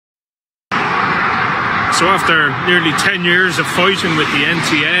So after nearly 10 years of fighting with the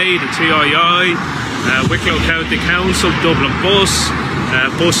NTA, the TII, Wicklow County Council, Dublin Bus,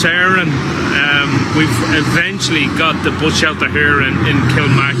 Bus Éireann, we've eventually got the bus shelter here in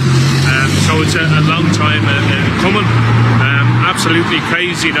Kilmac. So it's a long time coming. Absolutely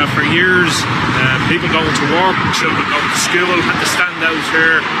crazy that for years people going to work, children going to school had to stand out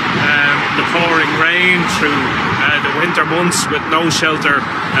here in the pouring rain through the winter months with no shelter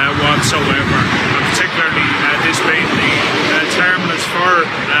whatsoever, and particularly this being the terminus for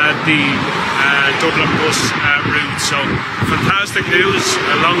the Dublin bus route. So fantastic news,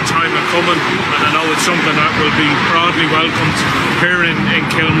 a long time coming, and I know it's something that will be broadly welcomed here in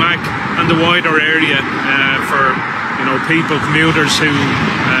Kilmac and the wider area for people, commuters who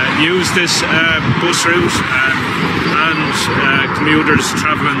use this bus route and commuters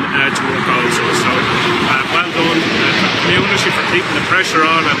travelling to work also. So well done to the community for keeping the pressure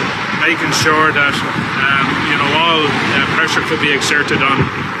on and making sure that all pressure could be exerted on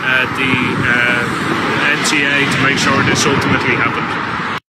the NTA to make sure this ultimately happened.